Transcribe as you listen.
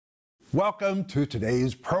Welcome to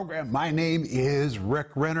today's program. My name is Rick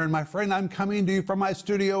Renner, and my friend, I'm coming to you from my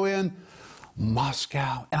studio in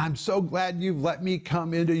Moscow, and I'm so glad you've let me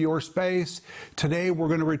come into your space. Today we're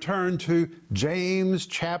going to return to James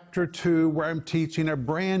chapter 2, where I'm teaching a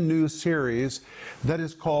brand new series that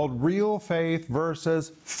is called Real Faith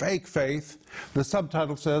versus Fake Faith. The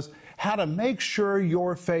subtitle says, How to Make Sure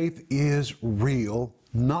Your Faith is Real,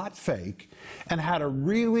 Not Fake, and How to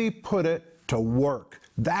Really Put It to Work.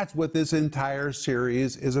 That's what this entire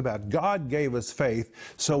series is about. God gave us faith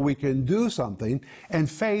so we can do something,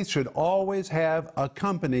 and faith should always have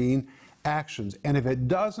accompanying actions. And if it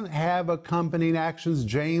doesn't have accompanying actions,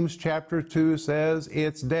 James chapter 2 says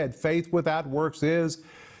it's dead. Faith without works is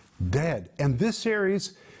dead. And this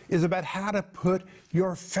series is about how to put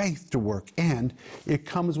your faith to work. And it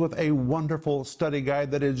comes with a wonderful study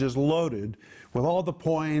guide that is just loaded with all the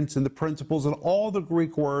points and the principles and all the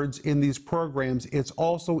Greek words in these programs. It's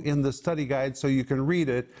also in the study guide so you can read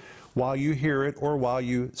it while you hear it or while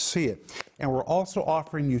you see it. And we're also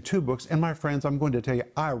offering you 2 books. And my friends, I'm going to tell you,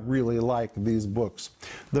 I really like these books.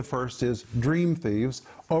 The first is Dream Thieves,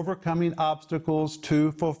 Overcoming Obstacles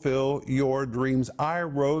to Fulfill Your Dreams. I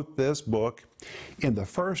wrote this book in the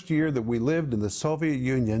first year that we lived in the Soviet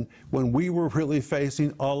Union, when we were really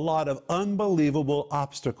facing a lot of unbelievable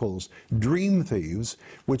obstacles, dream thieves,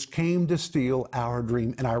 which came to steal our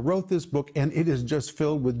dream. And I wrote this book, and it is just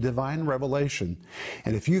filled with divine revelation.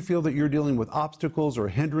 And if you feel that you're dealing with obstacles or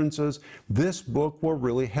hindrances, this book will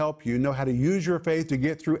really help you know how to use your faith to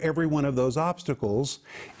get through every one of those obstacles.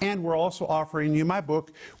 And we're also offering you my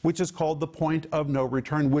book, which is called The Point of No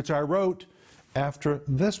Return, which I wrote after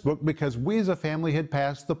this book because we as a family had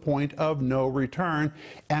passed the point of no return,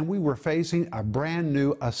 and we were facing a brand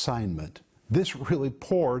new assignment. This really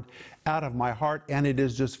poured out of my heart, and it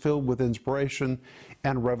is just filled with inspiration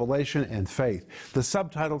and revelation and faith. The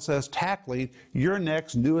subtitle says, Tackling Your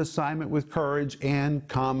Next New Assignment with Courage and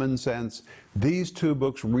Common Sense. These 2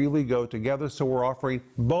 books really go together, so we're offering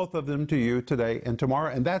both of them to you today and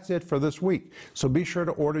tomorrow, and that's it for this week. So be sure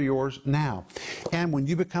to order yours now. And when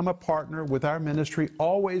you become a partner with our ministry,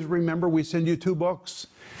 always remember we send you 2 books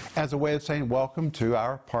as a way of saying welcome to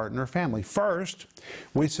our partner family. First,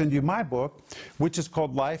 we send you my book, which is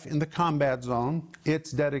called Life in the Combat Zone.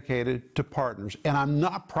 It's dedicated to partners. And I'm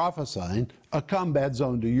not prophesying a combat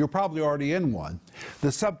zone to you. You're probably already in one.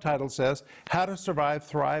 The subtitle says, How to Survive,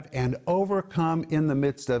 Thrive, and Overcome in the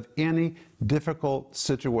Midst of Any Difficult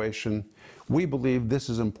Situation. We believe this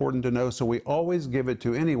is important to know, so we always give it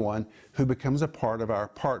to anyone who becomes a part of our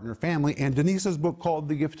partner family. And Denise's book called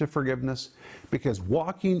The Gift of Forgiveness, because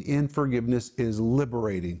walking in forgiveness is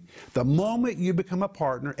liberating. The moment you become a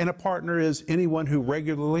partner, and a partner is anyone who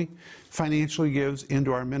regularly financially gives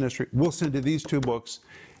into our ministry, we'll send you these 2 books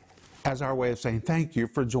as our way of saying thank you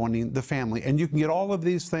for joining the family. And you can get all of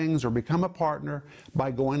these things or become a partner by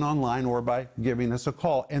going online or by giving us a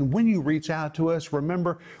call. And when you reach out to us,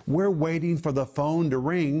 remember, we're waiting for the phone to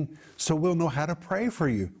ring so we'll know how to pray for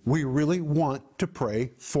you. We really want to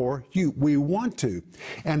pray for you. We want to.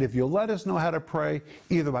 And if you'll let us know how to pray,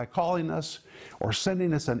 either by calling us or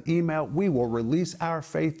sending us an email, we will release our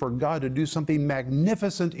faith for God to do something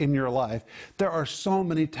magnificent in your life. There are so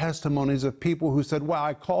many testimonies of people who said, wow,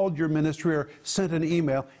 I called your ministry or sent an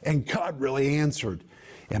email and God really answered.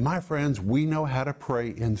 And my friends, we know how to pray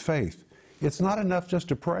in faith. It's not enough just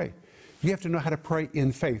to pray. You have to know how to pray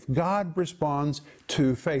in faith. God responds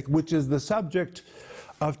to faith, which is the subject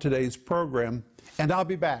of today's program. And I'll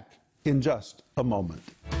be back in just a moment.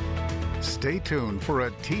 Stay tuned for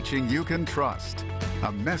a teaching you can trust,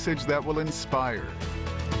 a message that will inspire,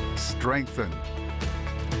 strengthen,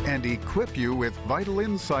 and equip you with vital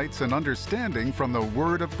insights and understanding from the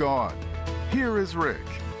Word of God. Here is Rick.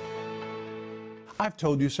 I've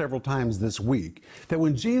told you several times this week that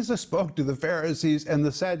when Jesus spoke to the Pharisees and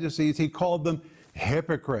the Sadducees, he called them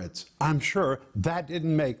hypocrites. I'm sure that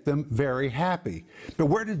didn't make them very happy. But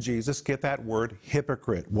where did Jesus get that word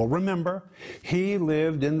hypocrite? Well, remember, he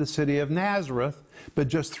lived in the city of Nazareth, but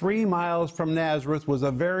just 3 miles from Nazareth was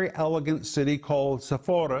a very elegant city called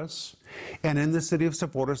Sepphoris. And in the city of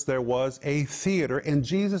Sepphoris, there was a theater, and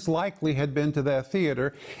Jesus likely had been to that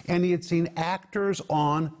theater, and he had seen actors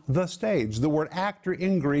on the stage. The word actor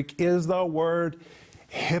in Greek is the word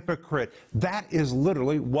hypocrite. That is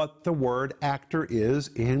literally what the word actor is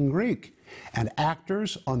in Greek. And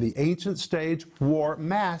actors on the ancient stage wore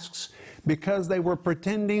masks because they were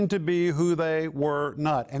pretending to be who they were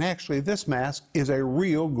not. And actually, this mask is a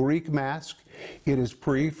real Greek mask. It is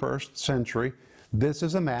pre-1st century. This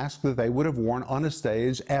is a mask that they would have worn on a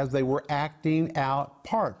stage as they were acting out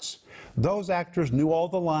parts. Those actors knew all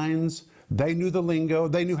the lines, They knew the lingo.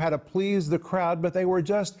 They knew how to please the crowd, but they were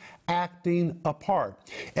just acting a part.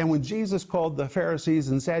 And when Jesus called the Pharisees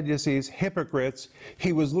and Sadducees hypocrites,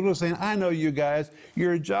 he was literally saying, I know you guys,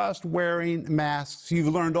 you're just wearing masks. You've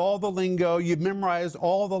learned all the lingo. You've memorized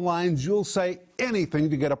all the lines. You'll say anything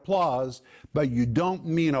to get applause, but you don't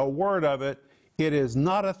mean a word of it. It is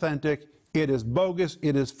not authentic. It is bogus.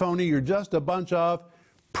 It is phony. You're just a bunch of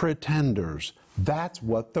pretenders. That's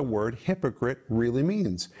what the word hypocrite really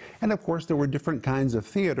means. And of course, there were different kinds of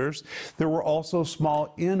theaters. There were also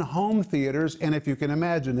small in-home theaters, and if you can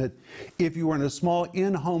imagine it, if you were in a small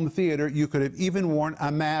in-home theater, you could have even worn a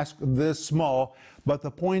mask this small. But the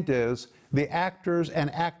point is, the actors and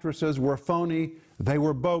actresses were phony, they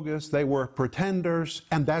were bogus, they were pretenders,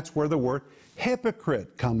 and that's where the word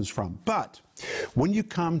hypocrite comes from. But when you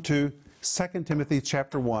come to 2 Timothy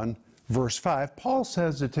chapter 1, verse 5, Paul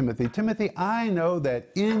says to Timothy, Timothy, I know that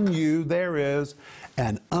in you there is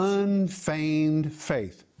an unfeigned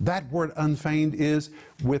faith. That word unfeigned is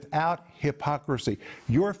without hypocrisy.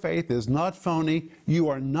 Your faith is not phony. You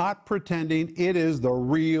are not pretending. It is the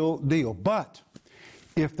real deal. But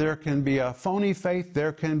if there can be a phony faith,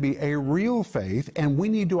 there can be a real faith, and we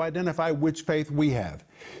need to identify which faith we have.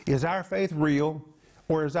 Is our faith real?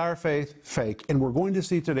 Or is our faith fake? And we're going to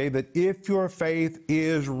see today that if your faith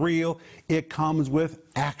is real, it comes with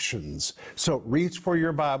actions. So reach for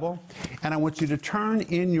your Bible, and I want you to turn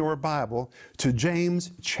in your Bible to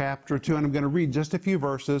James chapter 2, and I'm going to read just a few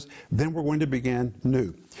verses, then we're going to begin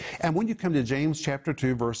new. And when you come to James chapter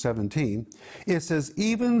 2, verse 17, it says,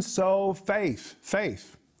 even so faith,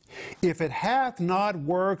 if it hath not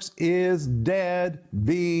works, is dead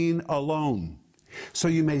being alone. So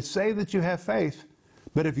you may say that you have faith,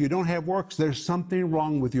 but if you don't have works, there's something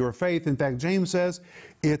wrong with your faith. In fact, James says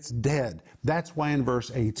it's dead. That's why in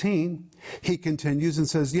verse 18, he continues and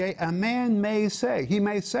says, yea, a man may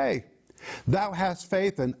say, thou hast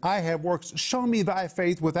faith and I have works. Show me thy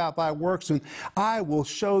faith without thy works, and I will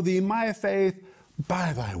show thee my faith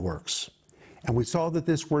by thy works. And we saw that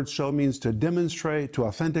this word show means to demonstrate, to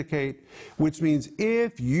authenticate, which means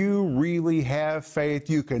if you really have faith,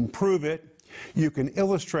 you can prove it. You can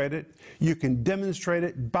illustrate it, you can demonstrate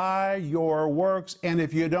it by your works, and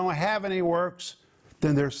if you don't have any works,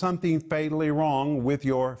 then there's something fatally wrong with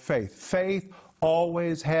your faith. Faith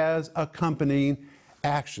always has accompanying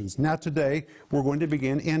actions. Now today, we're going to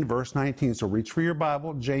begin in verse 19. So reach for your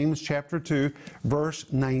Bible, James chapter 2,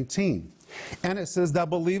 verse 19. And it says, thou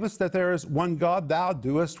believest that there is one God, thou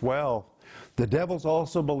doest well. The devils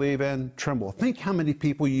also believe and tremble. Think how many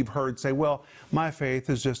people you've heard say, well, my faith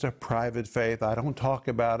is just a private faith. I don't talk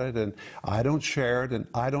about it, and I don't share it, and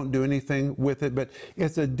I don't do anything with it, but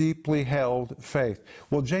it's a deeply held faith.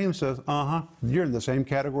 Well, James says, you're in the same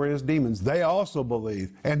category as demons. They also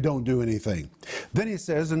believe and don't do anything. Then he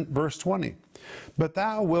says in verse 20, but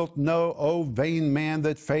thou wilt know, O vain man,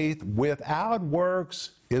 that faith without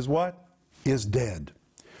works is what? Is dead.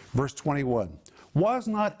 Verse 21. Was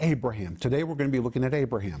not Abraham, today we're going to be looking at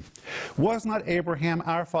Abraham, was not Abraham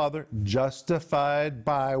our father justified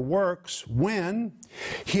by works when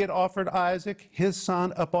he had offered Isaac his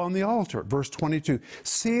son upon the altar? Verse 22,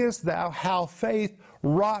 seest thou how faith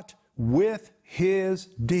wrought with his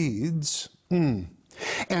deeds?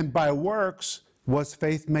 And by works was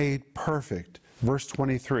faith made perfect. Verse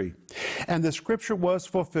 23, and the scripture was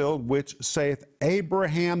fulfilled which saith,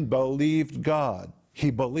 Abraham believed God.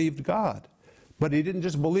 He believed God. But he didn't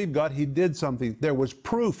just believe God, he did something. There was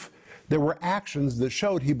proof. There were actions that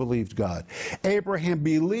showed he believed God. Abraham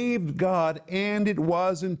believed God, and it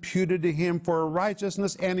was imputed to him for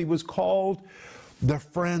righteousness, and he was called the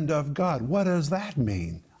friend of God. What does that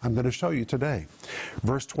mean? I'm going to show you today.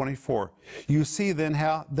 Verse 24, you see then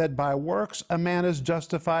how that by works a man is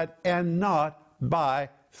justified, and not by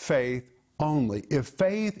faith only. If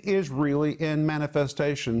faith is really in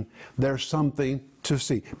manifestation, there's something to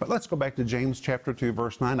see. But let's go back to James chapter 2,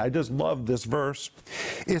 verse 9. I just love this verse.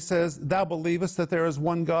 It says, thou believest that there is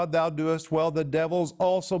one God, thou doest well. The devils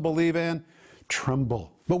also believe and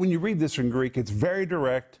tremble. But when you read this in Greek, it's very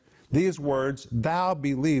direct. These words, thou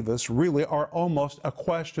believest, really are almost a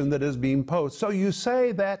question that is being posed. So you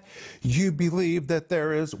say that you believe that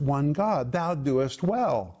there is one God. Thou doest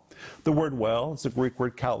well. The word well is the Greek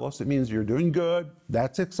word kalos. It means you're doing good.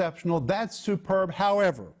 That's exceptional. That's superb.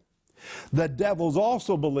 However, the devils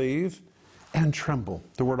also believe and tremble.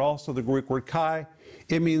 The word also, the Greek word kai,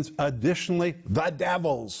 it means additionally the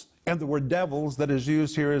devils. And the word devils that is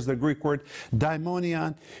used here is the Greek word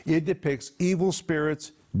daimonion. It depicts evil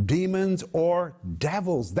spirits, demons, or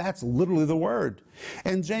devils. That's literally the word.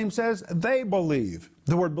 And James says they believe.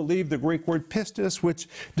 The word believe, the Greek word pistis, which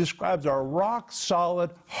describes a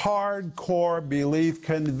rock-solid, hardcore belief,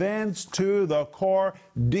 convinced to the core.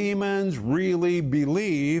 Demons really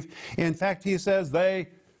believe. In fact, he says they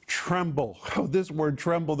tremble. Oh, this word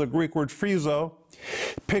tremble, the Greek word phrezo,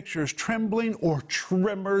 pictures trembling or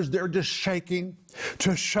tremors. They're just shaking,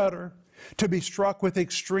 to shudder, to be struck with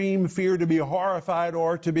extreme fear, to be horrified,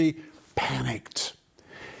 or to be panicked.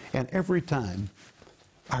 And every time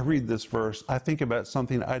I read this verse, I think about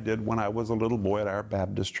something I did when I was a little boy at our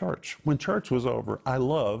Baptist church. When church was over, I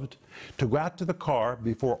loved to go out to the car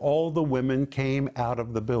before all the women came out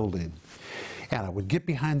of the building. And I would get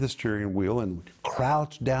behind the steering wheel and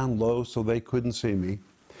crouch down low so they couldn't see me.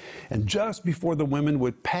 And just before the women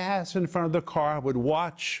would pass in front of the car, I would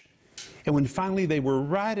watch. And when finally they were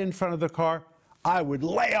right in front of the car, I would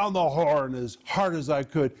lay on the horn as hard as I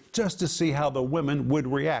could just to see how the women would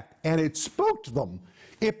react. And it spooked them.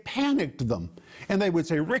 It panicked them. And they would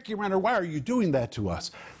say, "Ricky Renner, why are you doing that to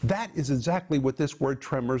us?" That is exactly what this word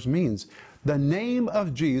tremors means. The name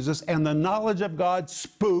of Jesus and the knowledge of God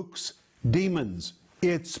spooks demons.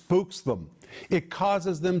 It spooks them. It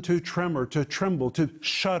causes them to tremor, to tremble, to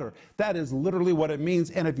shudder. That is literally what it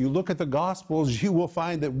means. And if you look at the Gospels, you will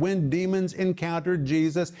find that when demons encountered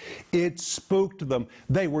Jesus, it spooked them.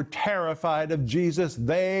 They were terrified of Jesus.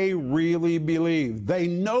 They really believed. They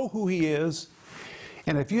know who he is.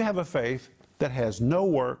 And if you have a faith that has no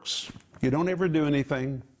works, you don't ever do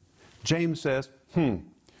anything, James says,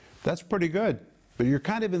 that's pretty good. But you're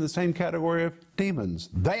kind of in the same category of demons.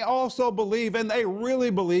 They also believe, and they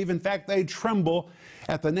really believe. In fact, they tremble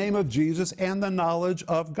at the name of Jesus and the knowledge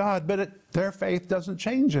of God. But their faith doesn't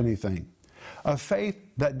change anything. A faith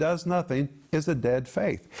that does nothing is a dead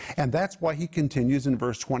faith. And that's why he continues in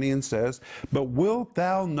verse 20 and says, "But wilt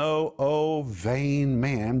thou know, O vain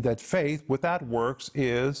man, that faith without works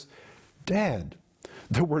is dead."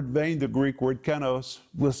 The word vain, the Greek word kenos,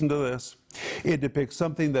 listen to this. It depicts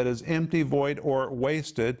something that is empty, void, or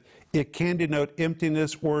wasted. It can denote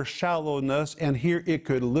emptiness or shallowness, and here it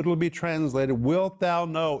could literally be translated, "Wilt thou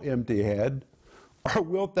know, empty head?" or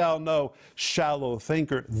 "Wilt thou know, shallow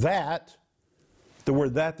thinker?" That, the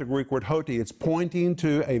word that, the Greek word hoti, it's pointing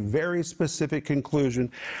to a very specific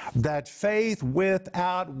conclusion, that faith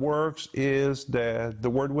without works is dead. The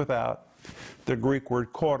word without, the Greek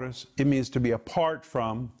word choros, it means to be apart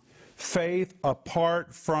from. Faith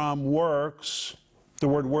apart from works, the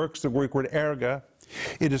word works, the Greek word erga,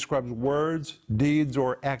 it describes words, deeds,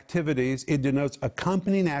 or activities. It denotes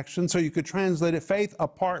accompanying action, so you could translate it, faith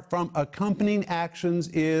apart from accompanying actions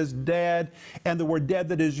is dead. And the word dead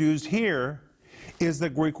that is used here is the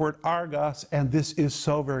Greek word argos, and this is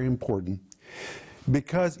so very important,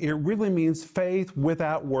 because it really means faith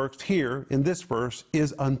without works here in this verse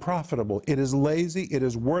is unprofitable. It is lazy, it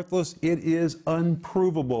is worthless, it is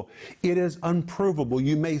unprovable. It is unprovable.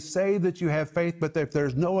 You may say that you have faith, but if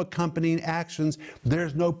there's no accompanying actions,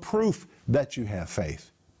 there's no proof that you have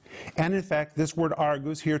faith. And in fact, this word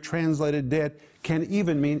argus here, translated dead, can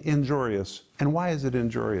even mean injurious. And why is it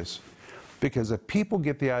injurious? Because if people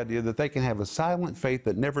get the idea that they can have a silent faith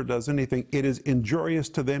that never does anything, it is injurious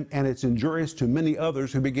to them, and it's injurious to many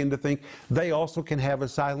others who begin to think they also can have a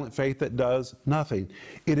silent faith that does nothing.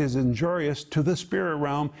 It is injurious to the spirit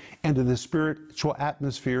realm and to the spiritual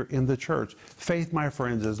atmosphere in the church. Faith, my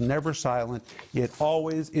friends, is never silent. It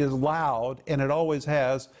always is loud, and it always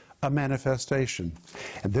has a manifestation.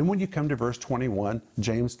 And then when you come to verse 21,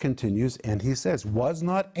 James continues, and he says, "Was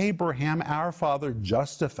not Abraham our father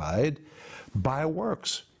justified by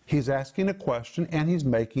works?" He's asking a question, and he's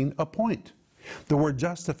making a point. The word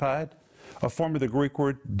justified, a form of the Greek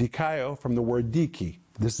word dikaio from the word diki.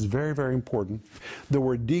 This is very, very important. The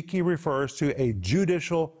word diki refers to a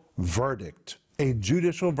judicial verdict. A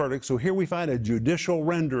judicial verdict. So here we find a judicial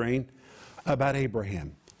rendering about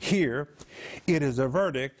Abraham. Here, it is a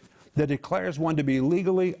verdict that declares one to be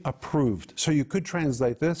legally approved. So you could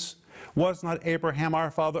translate this, "Was not Abraham our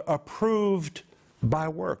father approved by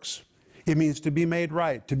works?" It means to be made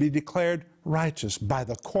right, to be declared righteous by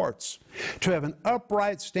the courts, to have an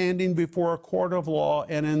upright standing before a court of law.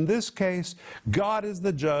 And in this case, God is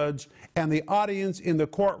the judge, and the audience in the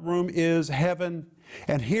courtroom is heaven.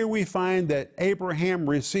 And here we find that Abraham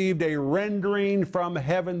received a rendering from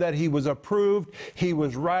heaven that he was approved, he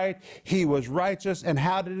was right, he was righteous. And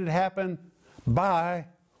how did it happen? By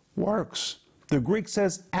works. The Greek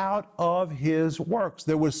says out of his works.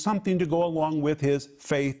 There was something to go along with his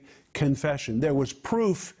faith confession. There was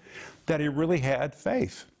proof that he really had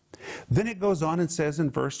faith. Then it goes on and says in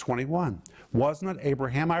verse 21, was not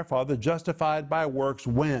Abraham our father justified by works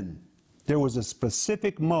when? There was a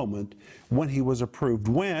specific moment when he was approved,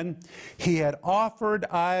 when he had offered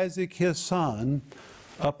Isaac his son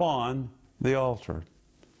upon the altar.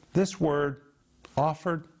 This word,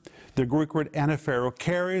 offered, the Greek word anaphero,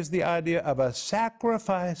 carries the idea of a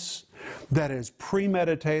sacrifice that is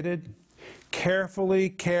premeditated, carefully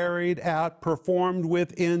carried out, performed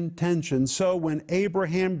with intention. So when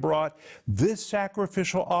Abraham brought this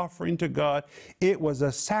sacrificial offering to God, it was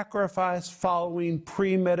a sacrifice following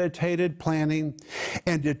premeditated planning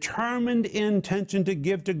and determined intention to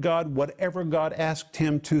give to God whatever God asked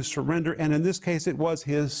him to surrender. And in this case, it was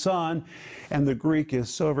his son. And the Greek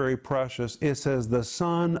is so very precious. It says the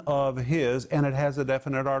son of his, and it has a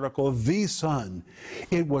definite article, the son.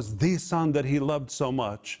 It was the son that he loved so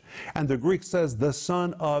much. And the Greek says the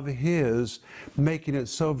son of his, making it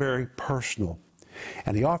so very personal.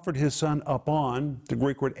 And he offered his son upon, the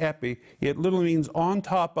Greek word epi, it literally means on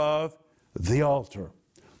top of the altar.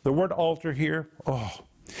 The word altar here,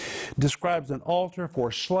 describes an altar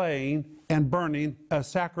for slaying and burning a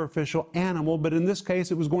sacrificial animal, but in this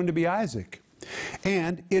case it was going to be Isaac.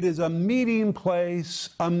 And it is a meeting place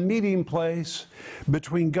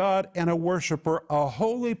between God and a worshiper, a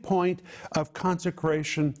holy point of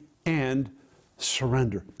consecration and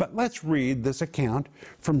surrender. But let's read this account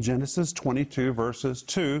from Genesis 22, verses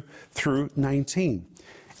 2 through 19.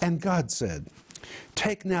 And God said,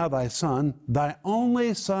 take now thy son, thy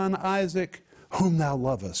only son Isaac, whom thou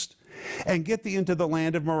lovest, and get thee into the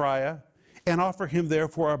land of Moriah, and offer him there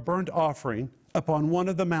for a burnt offering upon one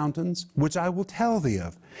of the mountains, which I will tell thee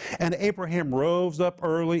of. And Abraham rose up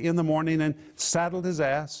early in the morning, and saddled his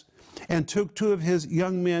ass, and took 2 of his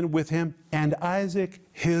young men with him, and Isaac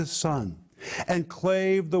his son, and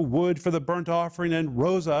clave the wood for the burnt offering, and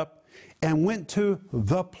rose up, and went to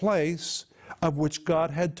the place of which God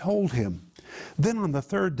had told him. Then on the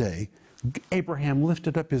 3rd day, Abraham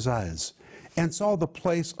lifted up his eyes, and saw the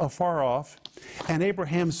place afar off. And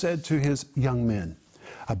Abraham said to his young men,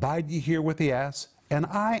 abide ye here with the ass, and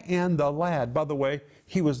I and the lad. By the way,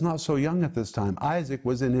 he was not so young at this time. Isaac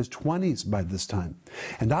was in his 20s by this time.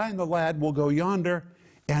 And I and the lad will go yonder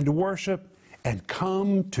and worship and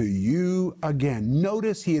come to you again.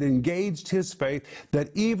 Notice he had engaged his faith that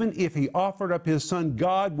even if he offered up his son,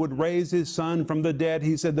 God would raise his son from the dead.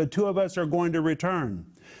 He said, the 2 of us are going to return.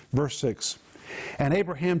 Verse 6. And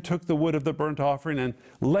Abraham took the wood of the burnt offering and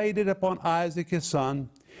laid it upon Isaac his son.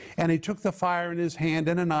 And he took the fire in his hand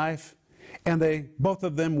and a knife, and they both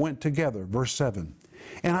of them went together. Verse 7.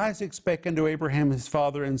 And Isaac spake unto Abraham his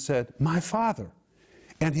father and said, my father.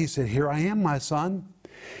 And he said, here I am, my son.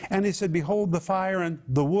 And he said, behold the fire and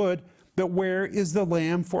the wood, but where is the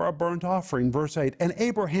lamb for a burnt offering? Verse 8. And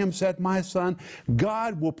Abraham said, my son,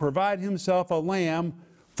 God will provide himself a lamb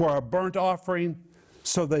for a burnt offering.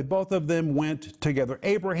 So they both of them went together.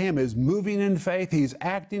 Abraham is moving in faith, he's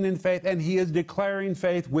acting in faith, and he is declaring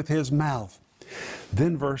faith with his mouth.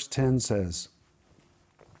 Then verse 10 says,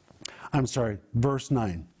 verse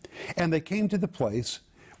 9. And they came to the place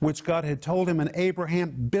which God had told him, and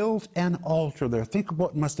Abraham built an altar there. Think of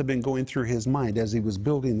what must have been going through his mind as he was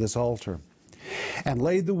building this altar. And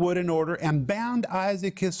laid the wood in order, and bound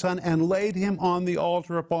Isaac his son, and laid him on the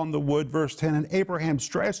altar upon the wood. Verse 10, and Abraham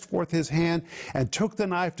stretched forth his hand, and took the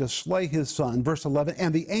knife to slay his son. Verse 11,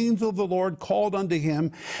 and the angel of the Lord called unto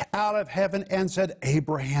him out of heaven, and said,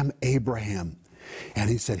 Abraham, Abraham. And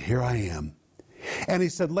he said, here I am. And he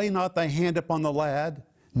said, lay not thy hand upon the lad,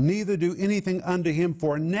 neither do anything unto him,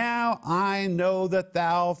 for now I know that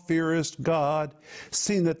thou fearest God,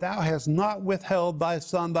 seeing that thou hast not withheld thy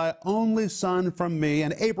son, thy only son, from me.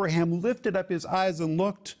 And Abraham lifted up his eyes and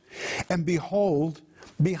looked, and behold,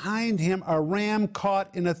 behind him a ram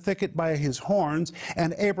caught in a thicket by his horns.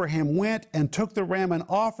 And Abraham went and took the ram and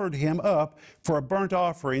offered him up for a burnt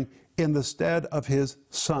offering in the stead of his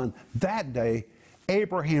son. That day,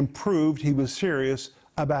 Abraham proved he was serious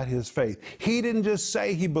about his faith. He didn't just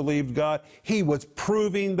say he believed God, he was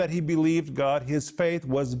proving that he believed God. His faith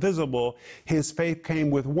was visible. His faith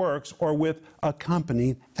came with works or with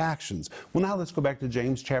accompanying actions. Well, now let's go back to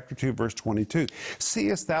James chapter 2, verse 22.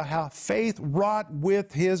 Seest thou how faith wrought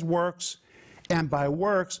with his works, and by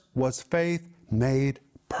works was faith made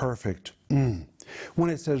perfect. When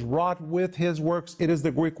it says wrought with his works, it is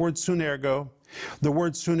the Greek word sunergo. The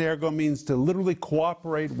word sunergo means to literally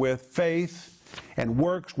cooperate with faith, and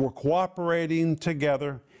works were cooperating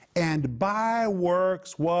together, and by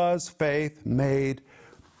works was faith made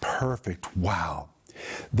perfect. Wow.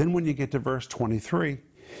 Then when you get to verse 23,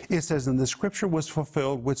 It says, and the scripture was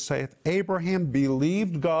fulfilled, which saith, Abraham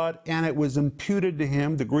believed God, and it was imputed to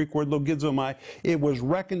him, the Greek word logizomai, it was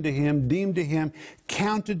reckoned to him, deemed to him,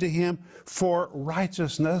 counted to him for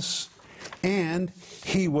righteousness, and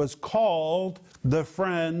he was called the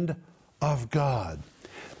friend of God.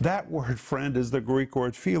 That word friend is the Greek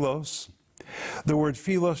word philos. The word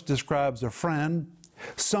philos describes a friend,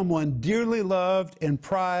 someone dearly loved and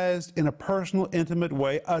prized in a personal, intimate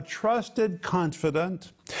way, a trusted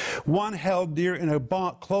confidant, one held dear in a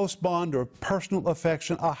close bond or personal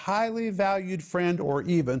affection, a highly valued friend, or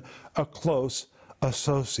even a close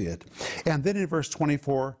associate. And then in verse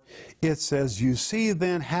 24, it says, you see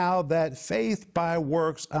then how that faith by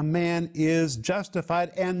works a man is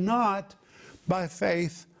justified, and not by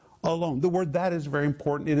faith alone. The word that is very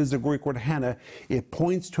important. It is the Greek word hana. It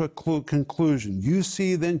points to a conclusion. You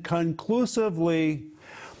see then conclusively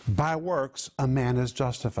by works a man is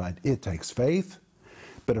justified. It takes faith,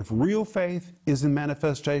 but if real faith is in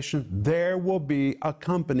manifestation, there will be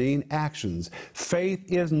accompanying actions. Faith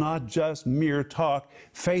is not just mere talk.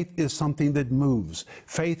 Faith is something that moves.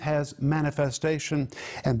 Faith has manifestation,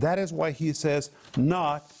 and that is why he says,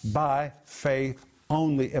 not by faith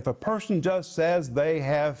only. If a person just says they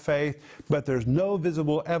have faith, but there's no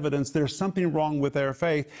visible evidence, there's something wrong with their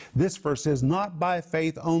faith. This verse says, not by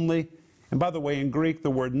faith only. And by the way, in Greek, the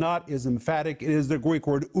word not is emphatic. It is the Greek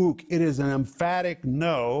word uk. It is an emphatic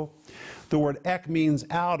no. The word ek means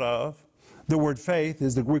out of. The word faith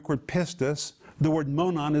is the Greek word pistis. The word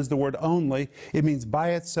monon is the word only. It means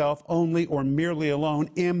by itself, only, or merely alone.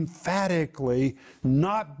 Emphatically,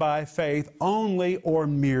 not by faith only or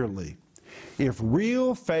merely. If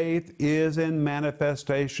real faith is in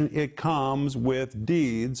manifestation, it comes with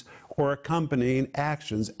deeds or accompanying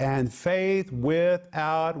actions. And faith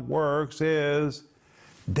without works is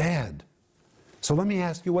dead. So let me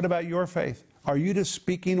ask you, what about your faith? Are you just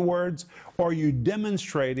speaking words? Or are you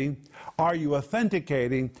demonstrating? Are you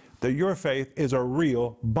authenticating that your faith is a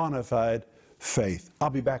real, bona fide faith?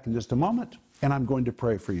 I'll be back in just a moment, and I'm going to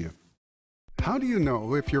pray for you. How do you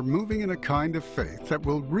know if you're moving in a kind of faith that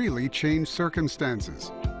will really change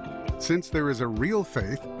circumstances? Since there is a real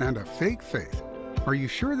faith and a fake faith, are you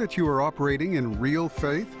sure that you are operating in real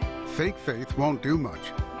faith? Fake faith won't do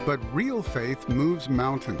much, but real faith moves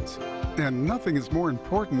mountains. And nothing is more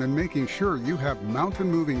important than making sure you have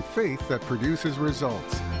mountain-moving faith that produces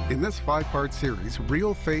results. In this 5-part series,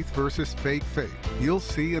 Real Faith versus Fake Faith, you'll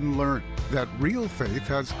see and learn that real faith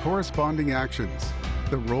has corresponding actions.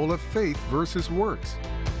 The role of faith versus works,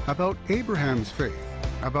 about Abraham's faith,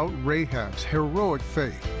 about Rahab's heroic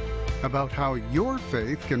faith, about how your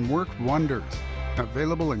faith can work wonders.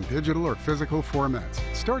 Available in digital or physical formats,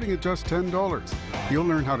 starting at just $10. You'll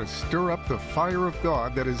learn how to stir up the fire of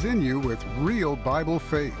God that is in you with real Bible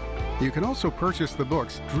faith. You can also purchase the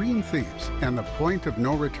books Dream Thieves and The Point of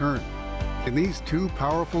No Return. In these 2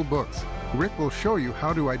 powerful books, Rick will show you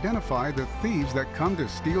how to identify the thieves that come to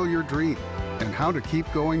steal your dream, and how to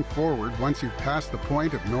keep going forward once you've passed the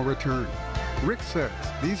point of no return. Rick says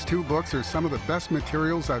these 2 books are some of the best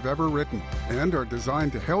materials I've ever written and are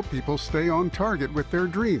designed to help people stay on target with their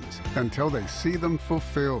dreams until they see them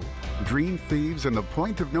fulfilled. Dream Thieves and The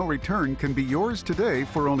Point of No Return can be yours today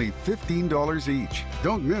for only $15 each.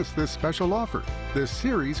 Don't miss this special offer. This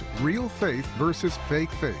series, Real Faith versus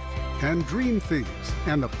Fake Faith, and Dream Thieves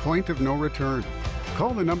and The Point of No Return.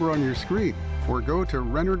 Call the number on your screen or go to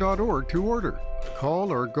Renner.org to order.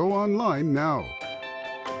 Call or go online now.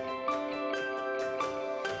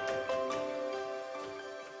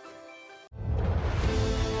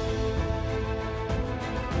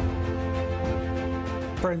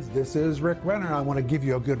 Friends, this is Rick Renner. I want to give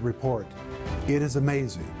you a good report. It is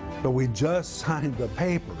amazing, but we just signed the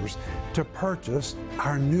papers to purchase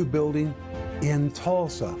our new building in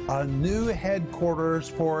Tulsa, a new headquarters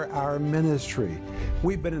for our ministry.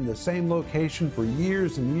 We've been in the same location for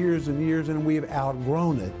years and years and years, and we've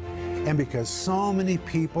outgrown it. And because so many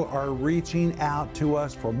people are reaching out to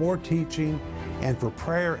us for more teaching and for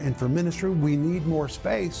prayer and for ministry, we need more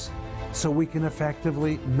space so we can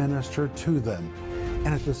effectively minister to them.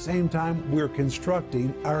 And at the same time, we're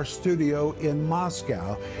constructing our studio in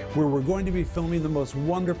Moscow, where we're going to be filming the most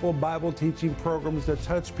wonderful Bible teaching programs that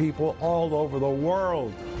touch people all over the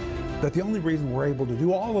world. But the only reason we're able to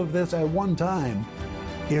do all of this at one time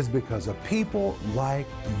is because of people like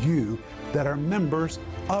you that are members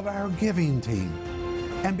of our giving team.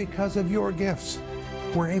 And because of your gifts,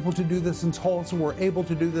 we're able to do this in Tulsa, we're able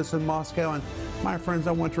to do this in Moscow. And my friends,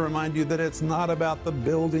 I want to remind you that it's not about the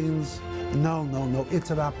buildings. No.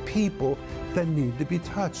 It's about people that need to be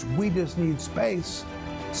touched. We just need space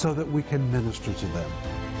so that we can minister to them.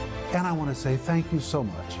 And I want to say thank you so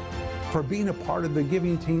much for being a part of the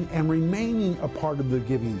giving team and remaining a part of the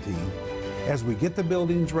giving team as we get the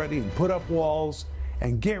buildings ready and put up walls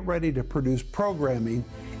and get ready to produce programming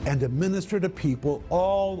and to minister to people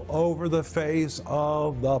all over the face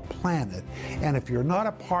of the planet. And if you're not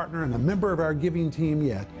a partner and a member of our giving team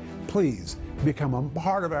yet, please become a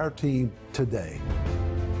part of our team today.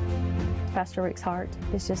 Pastor Rick's heart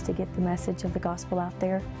is just to get the message of the gospel out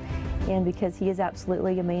there. And because he is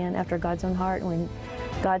absolutely a man after God's own heart, when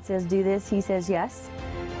God says do this, he says yes.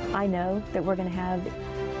 I know that we're going to have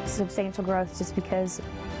substantial growth just because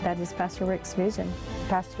that is Pastor Rick's vision.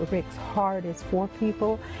 Pastor Rick's heart is for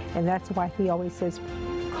people, and that's why he always says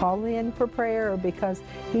call in for prayer, because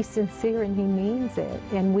he's sincere and he means it,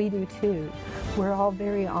 and we do too. We're all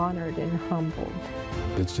very honored and humbled.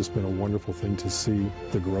 It's just been a wonderful thing to see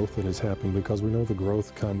the growth that has happened, because we know the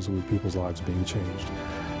growth comes with people's lives being changed.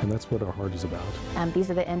 And that's what our heart is about. These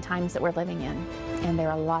are the end times that we're living in, and there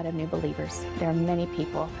are a lot of new believers. There are many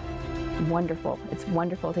people. Wonderful. It's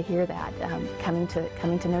wonderful to hear that, coming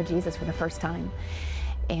to know Jesus for the first time.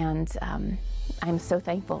 And I'm so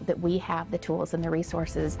thankful that we have the tools and the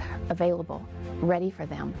resources available, ready for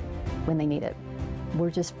them when they need it. We're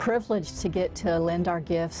just privileged to get to lend our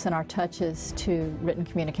gifts and our touches to written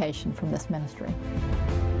communication from this ministry.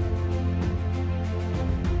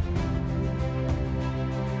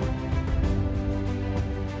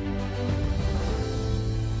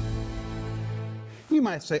 You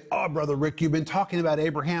might say, oh, Brother Rick, you've been talking about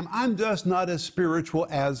Abraham. I'm just not as spiritual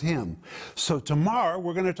as him. So tomorrow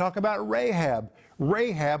we're going to talk about Rahab.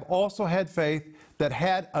 Rahab also had faith that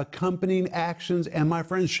had accompanying actions. And my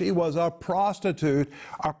friend, she was a prostitute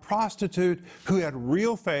who had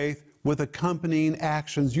real faith with accompanying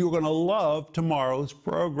actions. You're going to love tomorrow's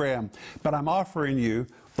program. But I'm offering you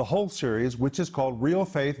the whole series, which is called Real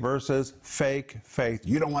Faith versus Fake Faith.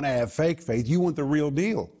 You don't want to have fake faith. You want the real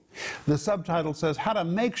deal. The subtitle says, How to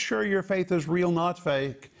Make Sure Your Faith is Real, Not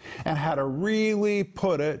Fake, and How to Really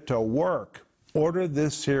Put It to Work. Order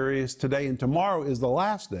this series today, and tomorrow is the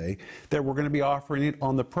last day that we're going to be offering it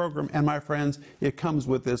on the program. And my friends, it comes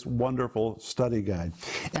with this wonderful study guide.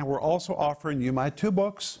 And we're also offering you my two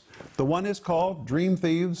books. The one is called Dream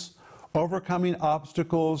Thieves: Overcoming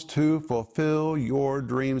Obstacles to Fulfill Your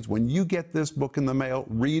Dreams. When you get this book in the mail,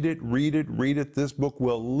 read it, read it, read it. This book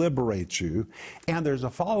will liberate you. And there's a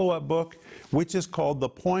follow-up book, which is called The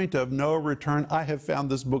Point of No Return. I have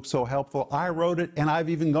found this book so helpful. I wrote it, and I've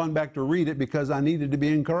even gone back to read it because I needed to be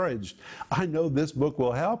encouraged. I know this book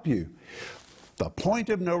will help you. The Point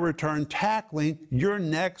of No Return, tackling your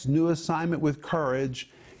next new assignment with courage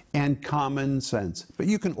and common sense. But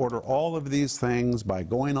you can order all of these things by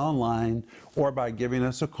going online or by giving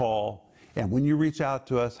us a call. And when you reach out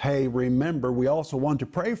to us, hey, remember, we also want to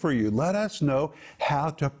pray for you. Let us know how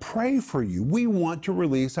to pray for you. We want to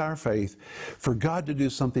release our faith for God to do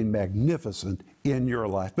something magnificent in your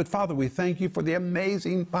life. But Father, we thank you for the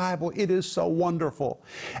amazing Bible. It is so wonderful.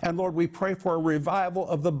 And Lord, we pray for a revival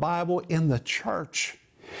of the Bible in the church.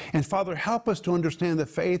 And Father, help us to understand that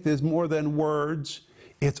faith is more than words.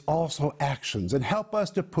 It's also actions, and help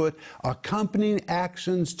us to put accompanying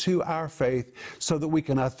actions to our faith so that we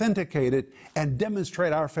can authenticate it and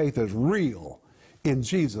demonstrate our faith as real. In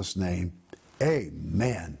Jesus' name,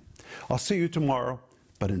 amen. I'll see you tomorrow,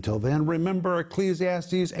 but until then, remember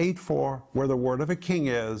Ecclesiastes 8:4, where the word of a king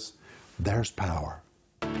is, there's power.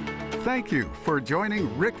 Thank you for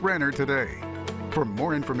joining Rick Renner today. For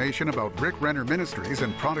more information about Rick Renner Ministries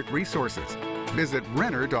and product resources, visit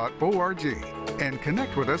renner.org and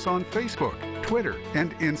connect with us on Facebook, Twitter,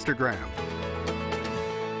 and Instagram.